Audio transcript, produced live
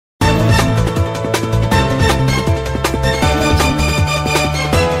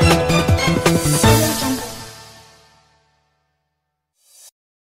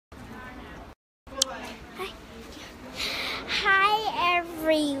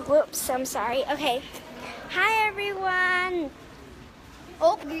Whoops, I'm sorry. Okay. Hi, everyone.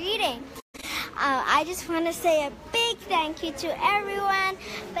 Oh, greeting. I just want to say a big thank you to everyone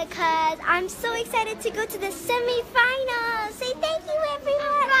because I'm so excited to go to the semi-finals. Say thank you,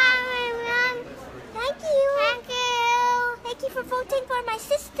 everyone. Thank you. Thank you. Thank you for voting for my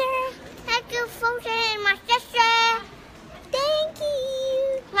sister. Thank you for voting for my sister. Thank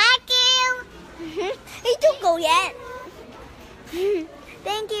you. Thank you. Hey, don't go yet.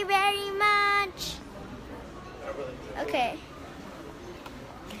 Thank you very much. Okay.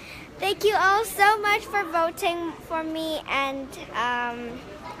 Thank you all so much for voting for me, and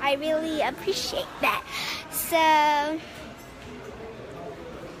I really appreciate that. So,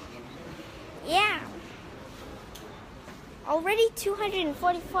 yeah. Already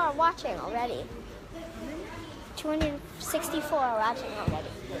 244 are watching already. 264 are watching already.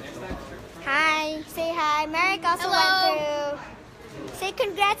 Hi. Say hi. Merrick also went through. Say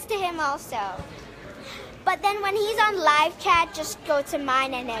congrats to him also. But then when he's on live chat, just go to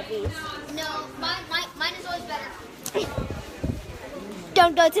mine and Evie's. No, mine is always better.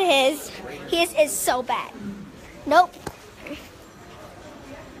 Don't go to his. His is so bad. Nope.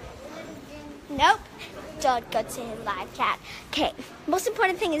 Nope. Don't go to his live chat. Okay. Most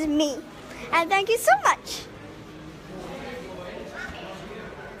important thing is me. And thank you so much.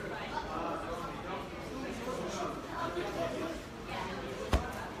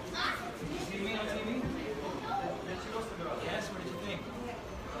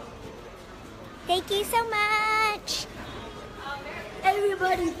 Thank you so much.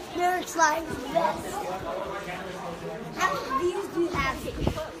 Everybody, Merrick's live is the best. How many views do you have?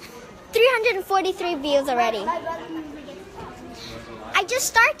 343 views already. I just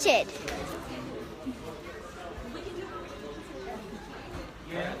started.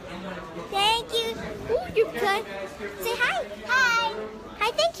 Thank you. Ooh, you're good. Say hi. Hi.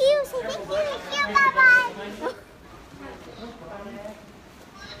 Hi, thank you. Say thank you. Thank you. Bye-bye.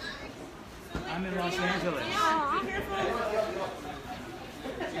 I'm in Los Angeles.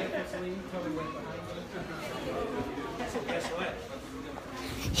 So guess what?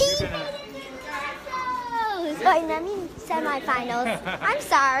 I mean semifinals. I'm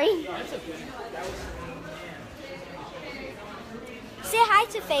sorry. Say hi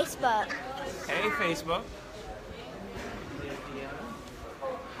to Facebook. Hey, Facebook.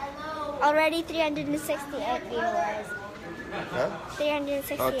 Already 368 viewers. Huh?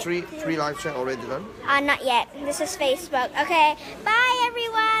 368. Three live chat already done? Not yet. This is Facebook. Okay. Bye,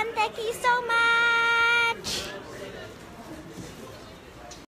 everyone. Thank you so much.